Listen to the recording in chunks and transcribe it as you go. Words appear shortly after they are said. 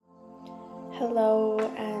Hello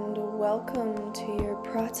and welcome to your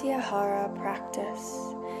Pratyahara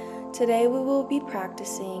practice. Today we will be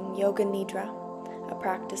practicing Yoga Nidra, a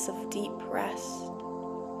practice of deep rest.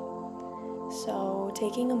 So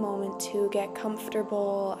taking a moment to get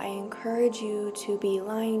comfortable, I encourage you to be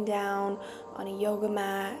lying down on a yoga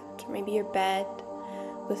mat, or maybe your bed,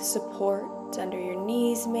 with support under your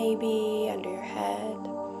knees maybe, under your head.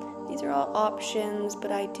 These are all options,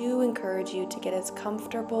 but I do encourage you to get as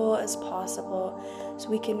comfortable as possible so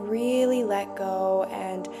we can really let go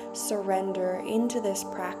and surrender into this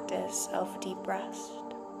practice of deep rest.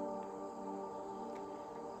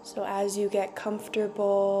 So as you get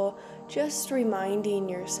comfortable, just reminding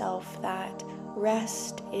yourself that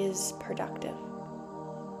rest is productive.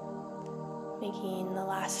 Making the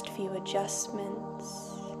last few adjustments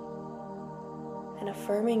and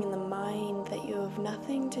affirming in the mind that you have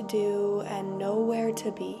nothing to do and nowhere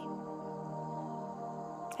to be.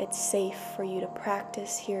 It's safe for you to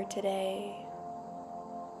practice here today.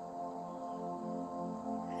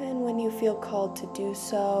 And when you feel called to do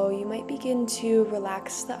so, you might begin to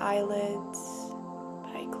relax the eyelids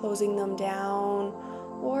by closing them down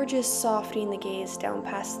or just softening the gaze down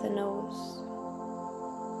past the nose.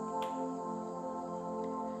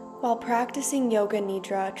 While practicing Yoga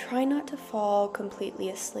Nidra, try not to fall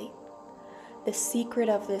completely asleep. The secret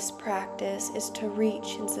of this practice is to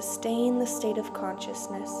reach and sustain the state of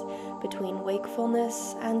consciousness between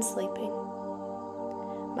wakefulness and sleeping.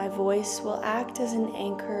 My voice will act as an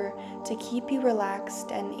anchor to keep you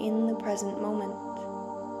relaxed and in the present moment.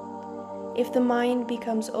 If the mind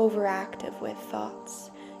becomes overactive with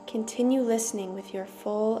thoughts, continue listening with your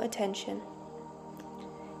full attention.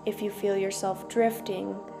 If you feel yourself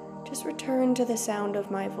drifting, just return to the sound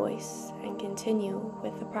of my voice and continue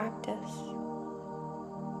with the practice.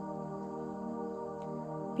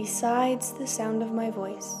 Besides the sound of my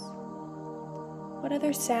voice, what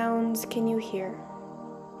other sounds can you hear?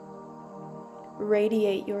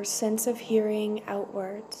 Radiate your sense of hearing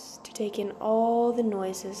outwards to take in all the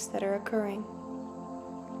noises that are occurring.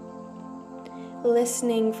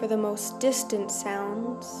 Listening for the most distant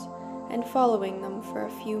sounds and following them for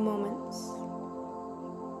a few moments.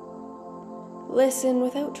 Listen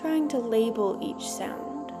without trying to label each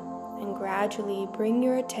sound, and gradually bring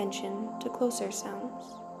your attention to closer sounds.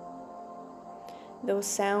 Those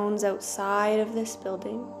sounds outside of this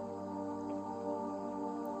building.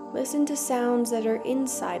 Listen to sounds that are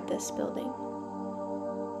inside this building.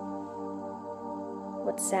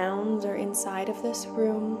 What sounds are inside of this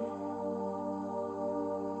room?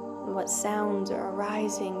 And what sounds are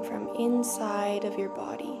arising from inside of your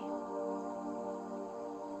body?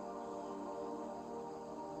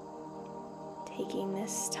 Taking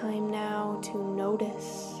this time now to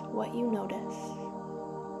notice what you notice.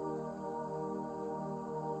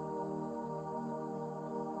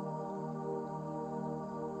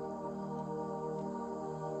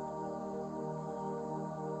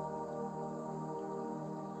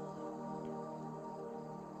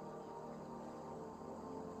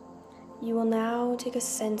 You will now take a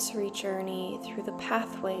sensory journey through the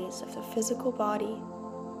pathways of the physical body.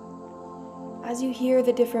 As you hear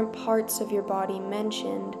the different parts of your body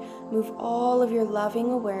mentioned, move all of your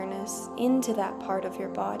loving awareness into that part of your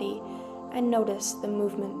body and notice the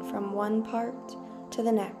movement from one part to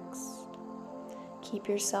the next. Keep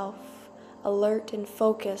yourself alert and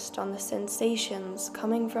focused on the sensations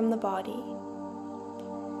coming from the body.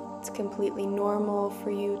 It's completely normal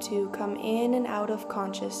for you to come in and out of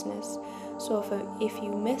consciousness, so if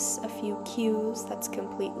you miss a few cues, that's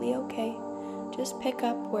completely okay. Just pick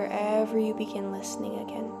up wherever you begin listening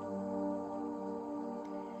again.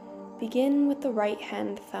 Begin with the right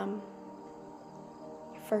hand thumb,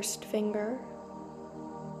 first finger,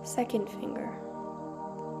 second finger,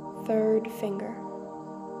 third finger,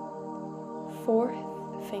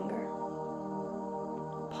 fourth finger,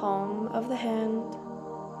 palm of the hand,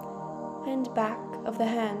 and back of the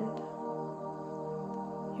hand,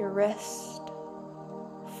 your wrist,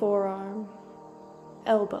 forearm,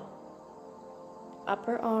 elbow,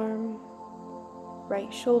 upper arm,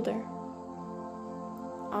 right shoulder,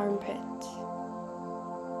 armpit,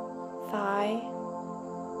 thigh,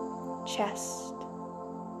 chest,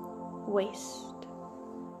 waist,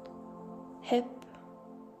 hip,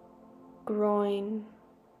 groin,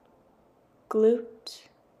 glute,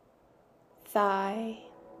 thigh,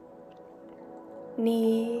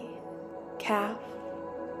 knee, calf,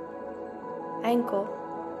 ankle,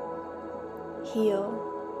 heel,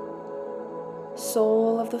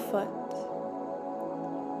 sole of the foot,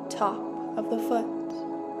 top of the foot,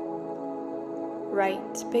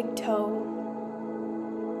 right big toe,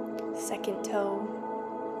 second toe,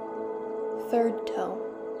 third toe,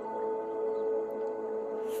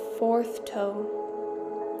 fourth toe,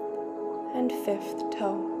 and fifth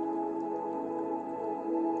toe.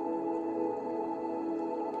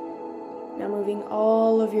 Now moving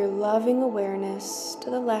all of your loving awareness to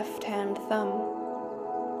the left-hand thumb.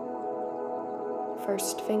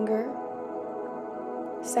 First finger,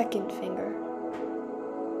 second finger,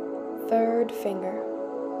 third finger,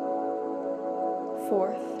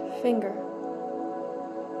 fourth finger,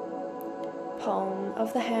 palm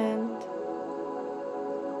of the hand,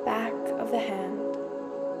 back of the hand,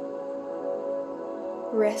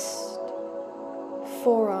 wrist,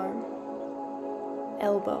 forearm,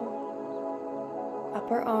 elbow,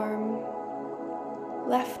 upper arm,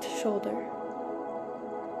 left shoulder,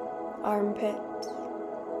 armpit,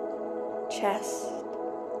 chest,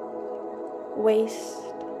 waist,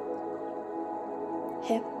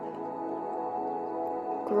 hip,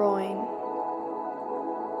 groin,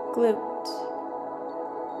 glute,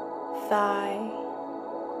 thigh,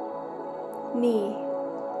 knee,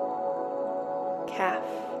 calf,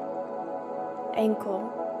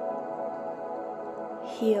 ankle,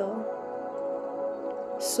 heel,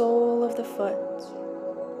 sole of the foot,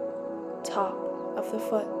 top of the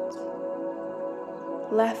foot,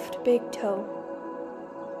 left big toe,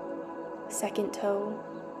 second toe,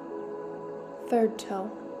 third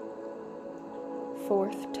toe,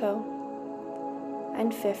 fourth toe,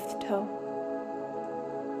 and fifth toe.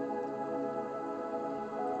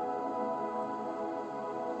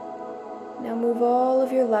 Now move all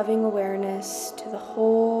of your loving awareness to the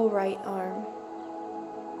whole right arm,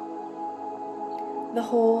 the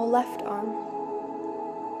whole left arm,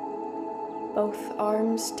 both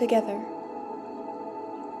arms together,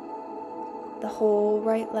 the whole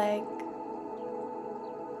right leg,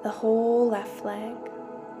 the whole left leg,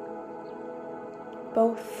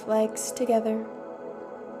 both legs together,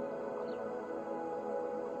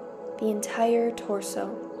 the entire torso,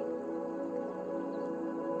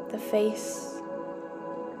 the face,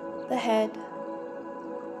 the head,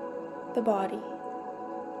 the body,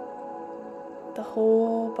 the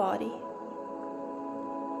whole body,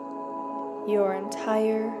 your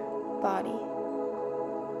entire body.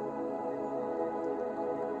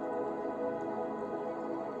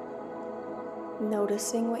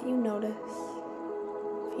 Noticing what you notice,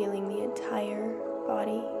 feeling the entire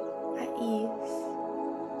body at ease,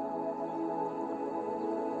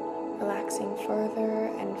 relaxing further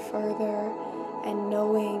and further, and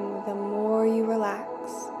knowing the more you relax,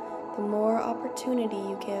 the more opportunity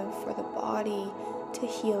you give for the body to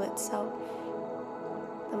heal itself,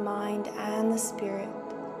 the mind and the spirit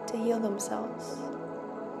to heal themselves.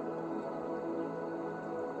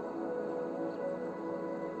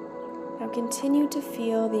 Now continue to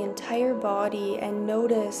feel the entire body and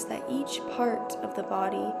notice that each part of the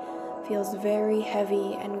body feels very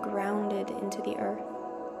heavy and grounded into the earth.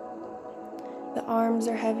 The arms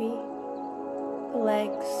are heavy, the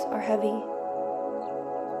legs are heavy,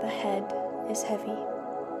 the head is heavy,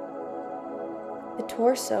 the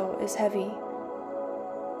torso is heavy,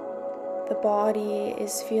 the body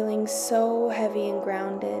is feeling so heavy and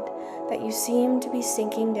grounded that you seem to be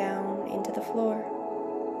sinking down into the floor.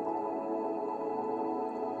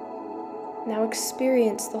 Now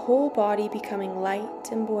experience the whole body becoming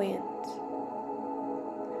light and buoyant.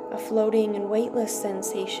 A floating and weightless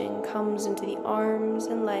sensation comes into the arms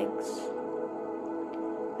and legs.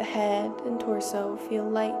 The head and torso feel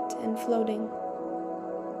light and floating.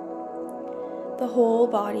 The whole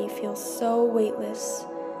body feels so weightless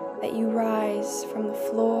that you rise from the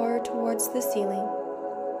floor towards the ceiling.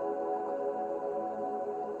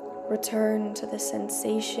 Return to the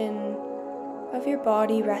sensation of your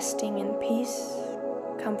body resting in peace,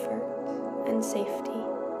 comfort, and safety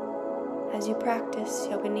as you practice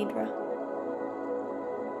Yoga Nidra.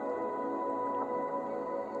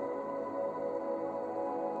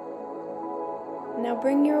 Now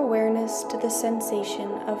bring your awareness to the sensation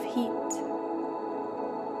of heat.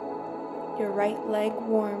 Your right leg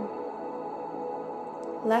warm,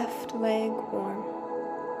 left leg warm,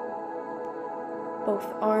 both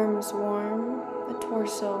arms warm, the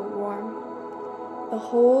torso warm, the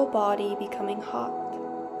whole body becoming hot.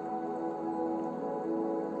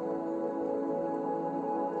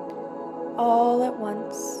 All at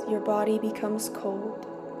once, your body becomes cold.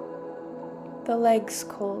 The legs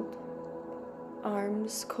cold,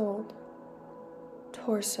 arms cold,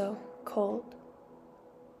 torso cold.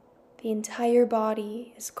 The entire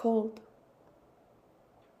body is cold.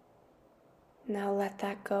 Now let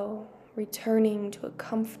that go, returning to a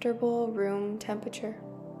comfortable room temperature.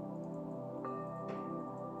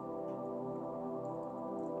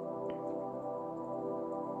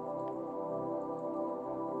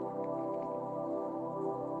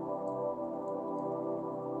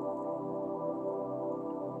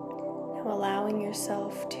 allowing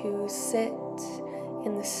yourself to sit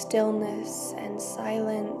in the stillness and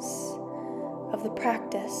silence of the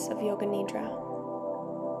practice of Yoga Nidra.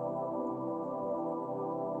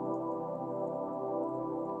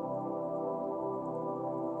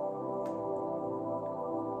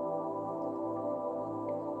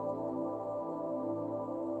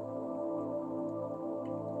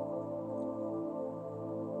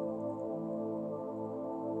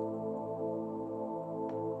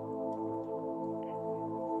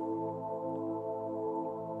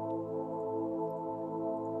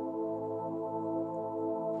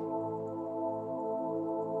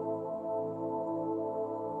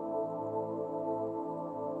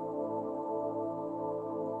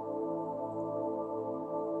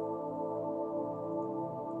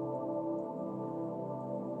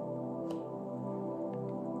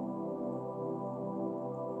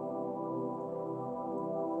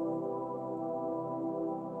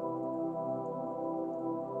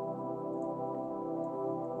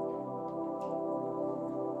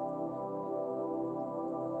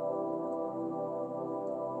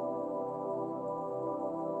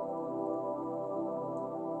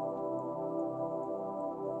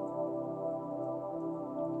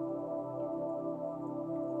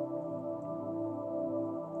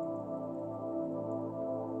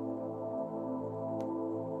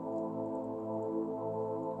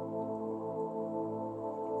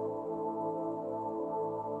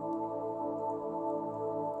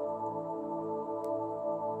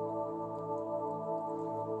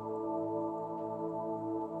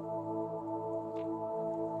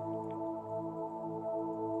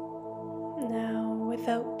 Now,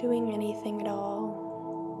 without doing anything at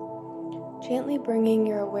all, gently bringing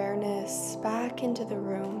your awareness back into the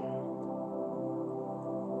room.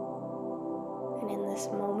 And in this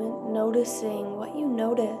moment, noticing what you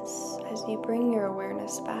notice as you bring your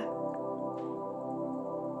awareness back.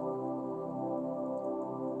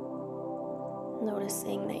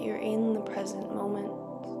 Noticing that you're in the present moment,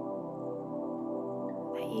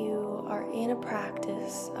 that you are in a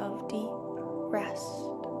practice of deep rest.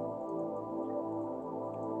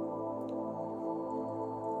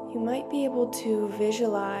 You might be able to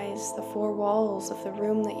visualize the four walls of the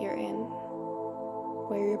room that you're in,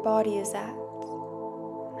 where your body is at,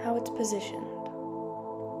 how it's positioned.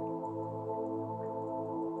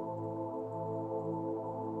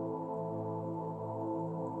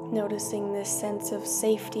 Noticing this sense of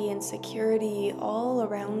safety and security all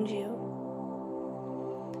around you.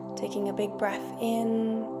 Taking a big breath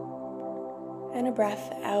in and a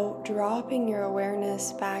breath out, dropping your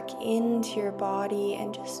awareness back into your body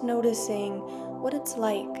and just noticing what it's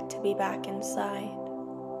like to be back inside.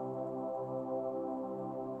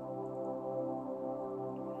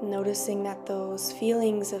 Noticing that those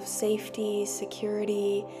feelings of safety,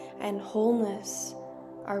 security, and wholeness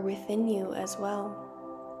are within you as well.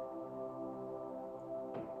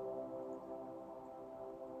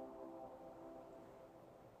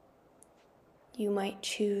 You might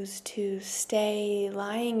choose to stay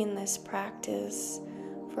lying in this practice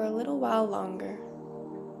for a little while longer.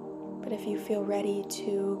 But if you feel ready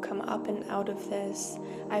to come up and out of this,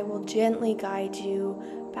 I will gently guide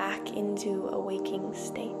you back into a waking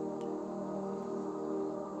state.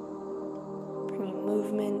 Bringing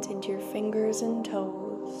movement into your fingers and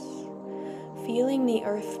toes, feeling the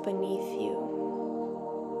earth beneath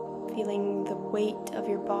you, feeling the weight of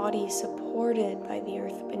your body supported by the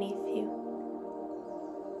earth beneath you.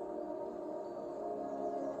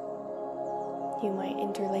 You might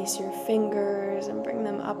interlace your fingers and bring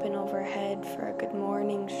them up and overhead for a good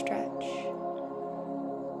morning stretch.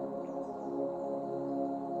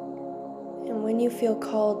 And when you feel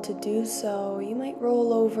called to do so, you might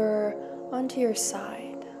roll over onto your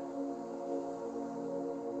side.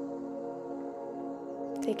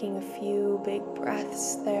 Taking a few big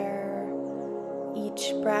breaths there,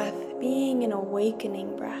 each breath being an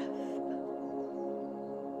awakening breath.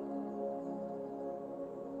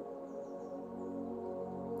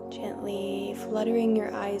 Gently fluttering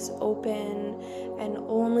your eyes open and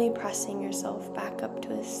only pressing yourself back up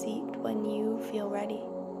to a seat when you feel ready.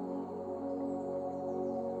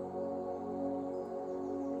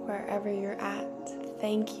 Wherever you're at,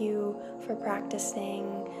 thank you for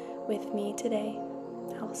practicing with me today.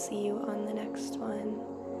 I'll see you on the next one.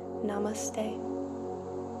 Namaste.